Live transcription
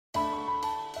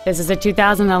This is a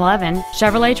 2011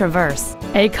 Chevrolet Traverse,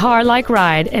 a car-like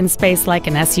ride and space like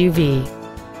an SUV.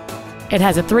 It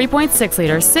has a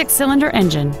 3.6-liter six-cylinder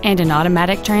engine and an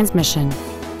automatic transmission.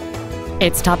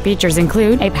 Its top features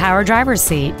include a power driver's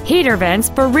seat, heater vents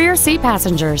for rear seat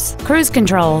passengers, cruise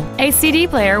control, a CD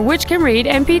player which can read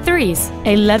MP3s,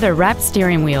 a leather-wrapped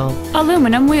steering wheel,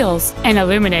 aluminum wheels, an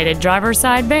illuminated driver's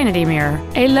side vanity mirror,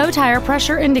 a low tire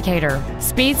pressure indicator,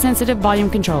 speed-sensitive volume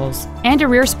controls, and a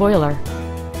rear spoiler.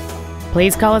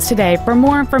 Please call us today for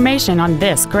more information on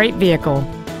this great vehicle.